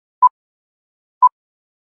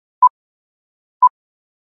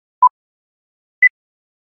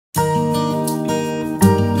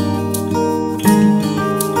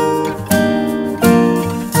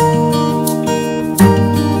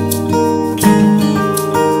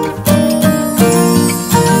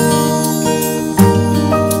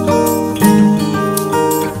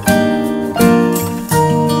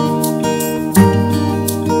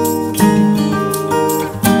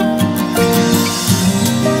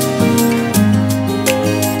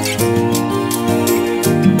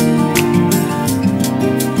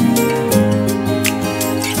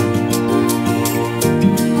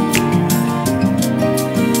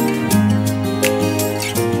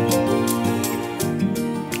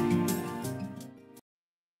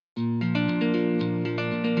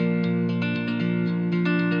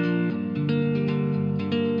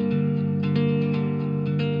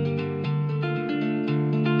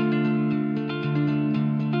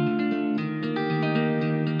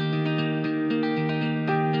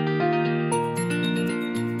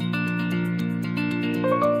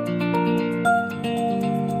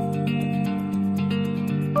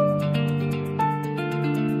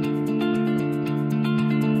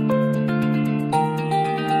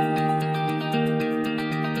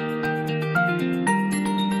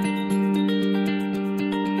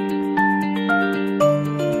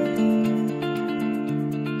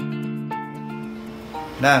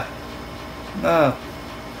Nak. Nak.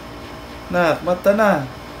 Nak, mata na.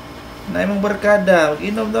 Na imong barkada,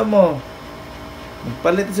 mag-inom na mo.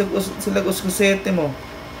 Magpalit sila kuskusete mo.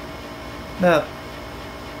 Nak.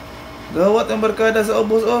 Gawat ang barkada sa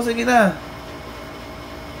ubos. Oh, sige na.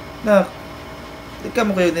 Nak. Di ka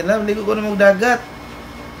mo kayo nila. Ligo ko na magdagat.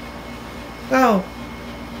 Ikaw.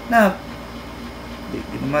 Nak.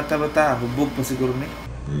 Di na mata-mata. Hubog pa siguro ni.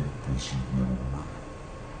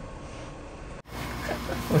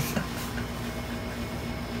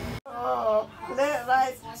 Oh, left,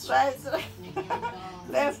 right, right,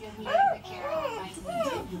 left.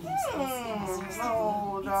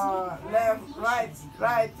 No, no, left, right,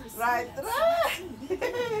 right, right, right.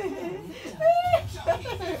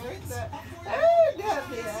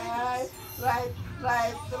 Right,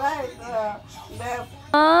 right, right, left.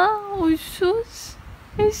 Ay sus.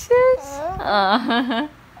 Ay sus.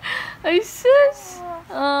 Ay sus.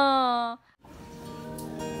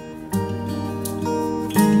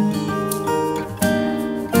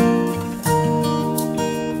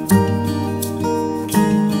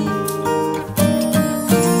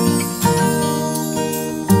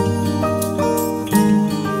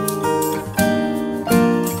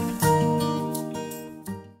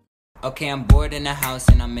 Okay, I'm bored in the house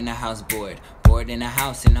and I'm in the house bored. Bored in the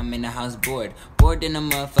house and I'm in the house bored. Bored in the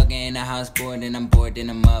motherfucker in the house bored and I'm bored in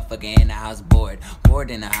the motherfucker in the house bored.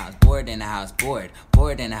 Bored in the house, bored in the house bored.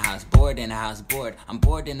 Bored in the house, bored in the house bored. I'm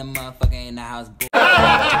bored in the motherfucker in the house bored.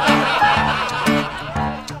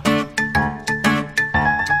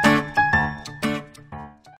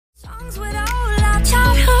 Songs with all our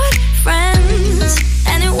childhood friends,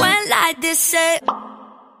 and it went like this,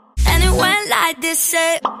 and it went like this,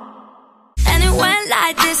 and it went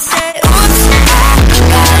like this, oops,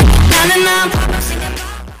 na na na.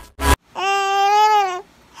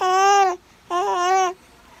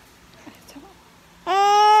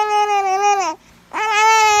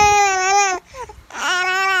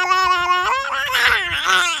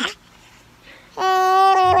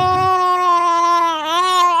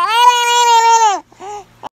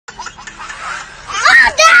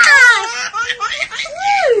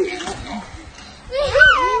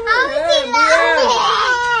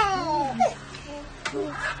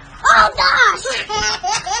 Oh gosh!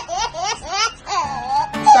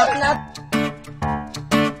 Stop now.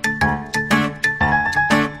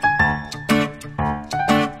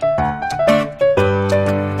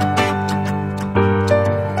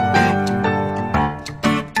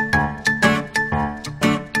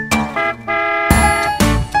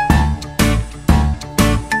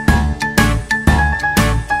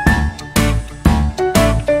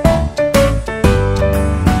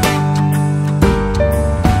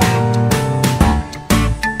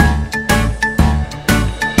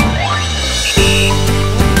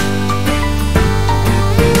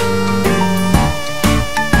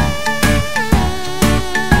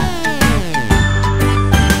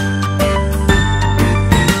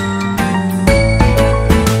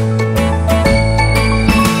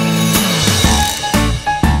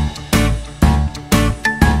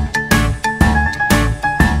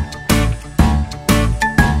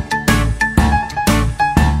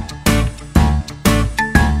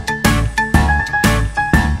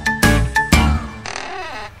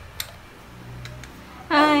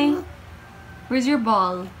 Where's your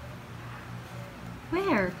ball?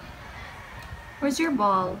 Where? Where's your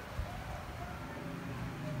ball?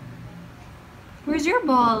 Where's your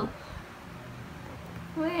ball?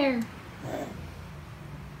 Where?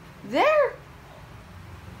 There!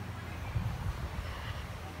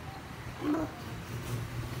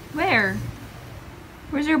 Where?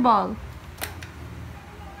 Where's your ball?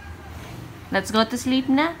 Let's go to sleep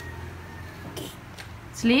na.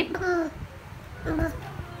 Sleep?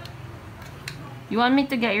 You want me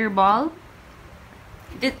to get your ball?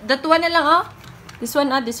 That one na lang, oh. This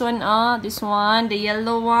one, this one, this one, the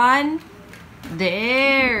yellow one.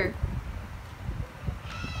 There.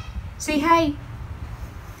 Say hi.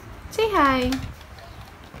 Say hi.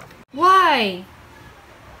 Why?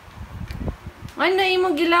 Ano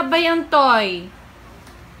imong gilabay ang toy?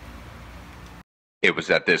 It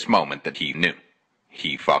was at this moment that he knew.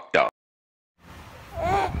 He fucked up.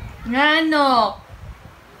 Ano?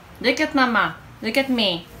 Look at mama. Look at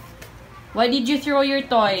me. Why did you throw your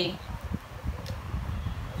toy?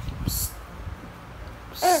 Psst.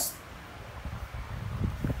 Psst.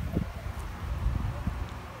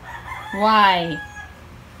 Why?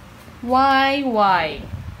 Why?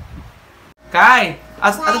 Kay!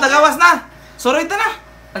 Ato tagawas na! Soroy ta na!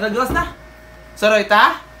 Ato tagawas na! Soroy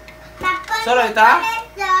ta? Soroy ta?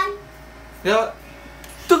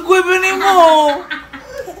 Tugway ba ni mo?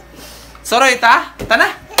 Soroy ta? Tana?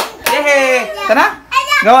 Yehey! Tana?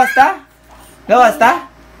 Gawas ta? Gawas ta?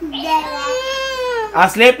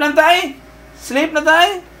 Sleep lang tayo. Sleep na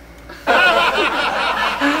tayo.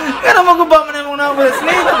 Kaya maguba mo na yung mga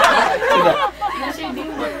sleep.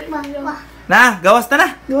 Na, gawas ta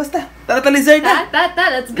na. Gawas ta. Tara ta, lizard na.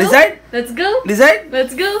 Let's go. Lizard? Let's go. Lizard?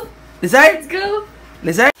 Let's go. Lizard? Let's go.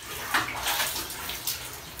 Lizard?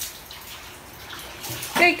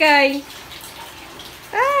 Kai.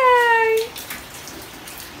 Hi.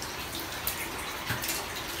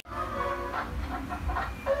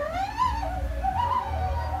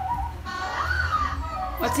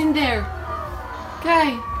 What's in there?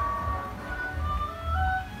 Kai.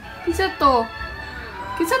 Kisa to?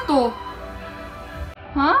 Kisa to?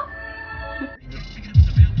 Huh?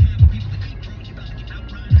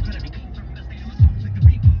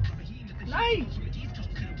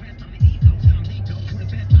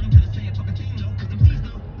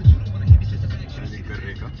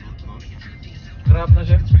 Crap na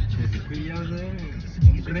siya.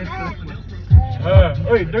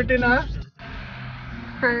 Uy, dirty na.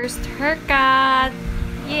 First haircut.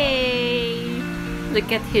 Yay!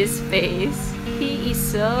 Look at his face. He is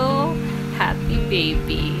so happy,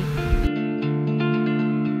 baby.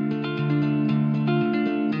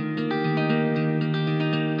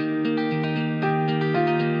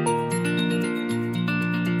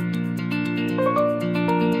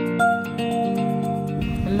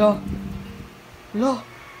 Hello. Hello.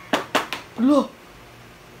 Hello.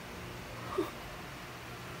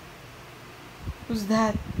 Who's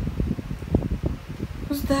that?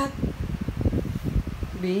 Who's that?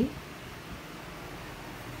 B?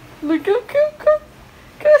 Look, go.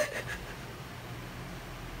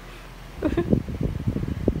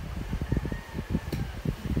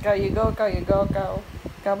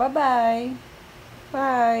 Go, bye-bye.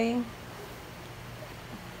 Bye.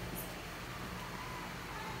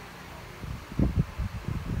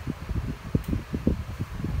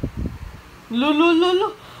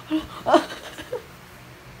 Lo.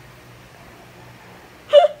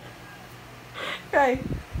 Kai.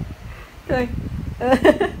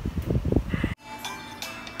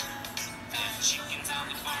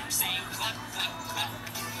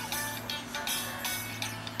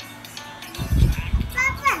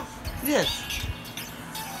 Yes.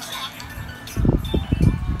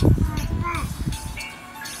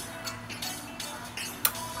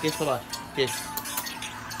 Kiss papa. Kiss.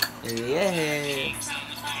 Yeah.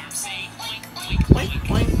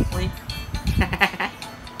 Oink.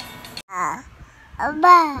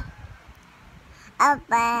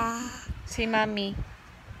 Abba. Say mommy.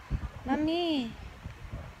 Mommy.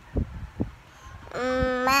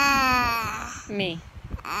 Ma. Me.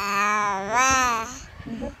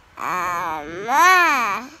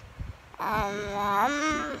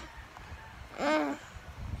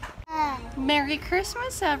 Merry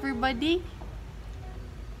Christmas, everybody.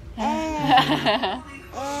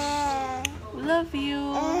 Love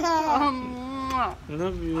you.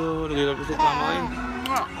 Love you. Nagilap ko sa kamay.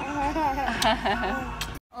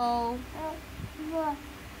 Oh.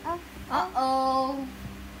 Uh-oh.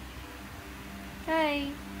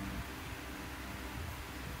 Hey.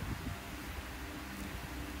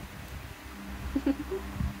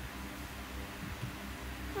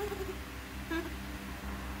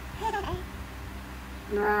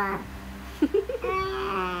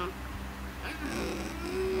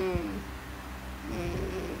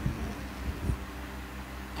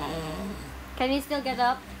 Can you still get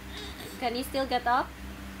up? Can you still get up?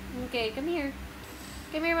 Okay, come here.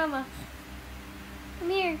 Come here, Mama.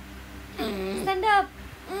 Come here. Stand up.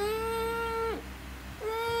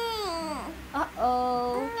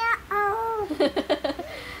 Uh-oh.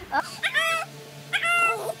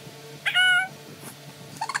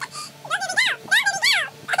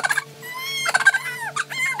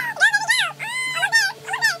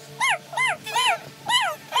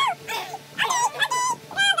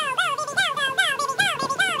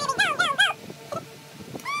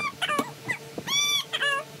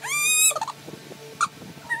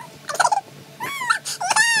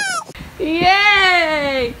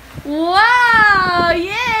 Yay! Wow!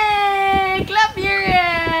 Yay! Clap your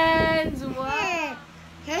hands! Wow!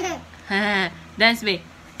 Dance, babe.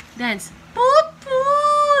 Dance. Poot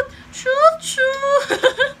poot! Shoot shoot!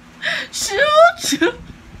 Shoot shoot!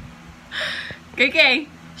 Okay.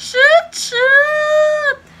 Shoot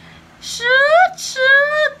shoot! Shoot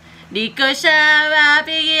shoot! Di ko siya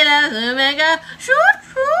mapigilan sumega. Shoot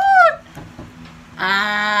shoot!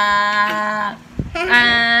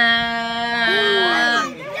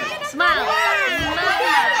 Smile! Smile!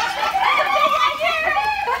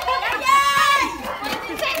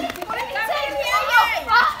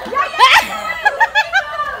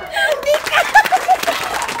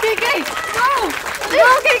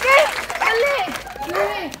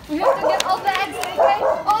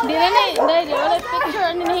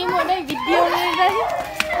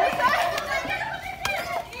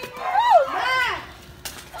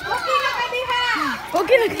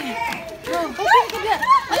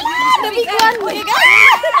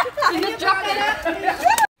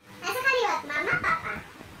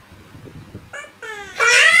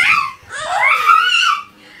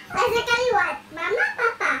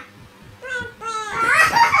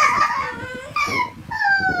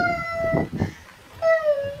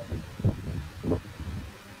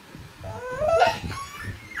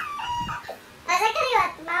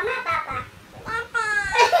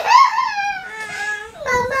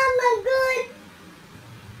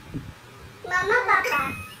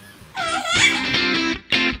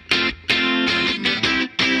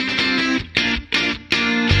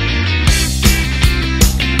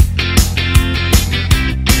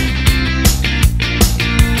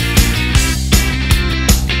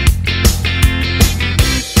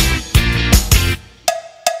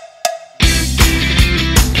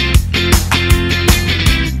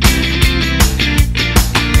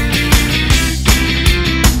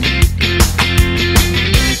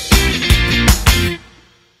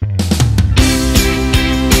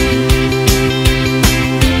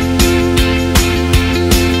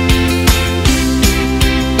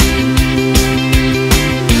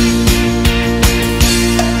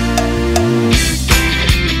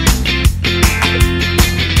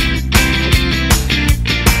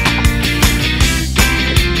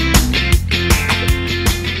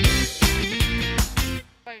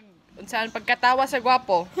 saan pagkatawa sa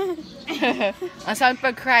gwapo? Ang saan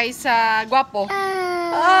pag-cry sa gwapo?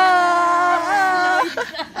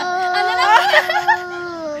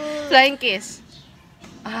 Flying kiss.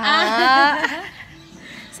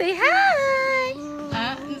 Say hi!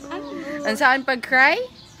 Ang saan pag-cry?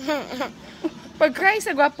 Pag-cry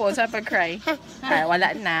sa gwapo. Ang saan pag-cry? Ay,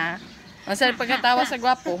 wala na. Ang saan pagkatawa sa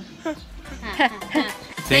gwapo?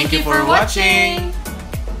 Thank you for watching!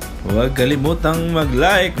 Huwag kalimutang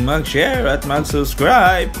mag-like, mag-share at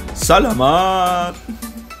mag-subscribe. Salamat!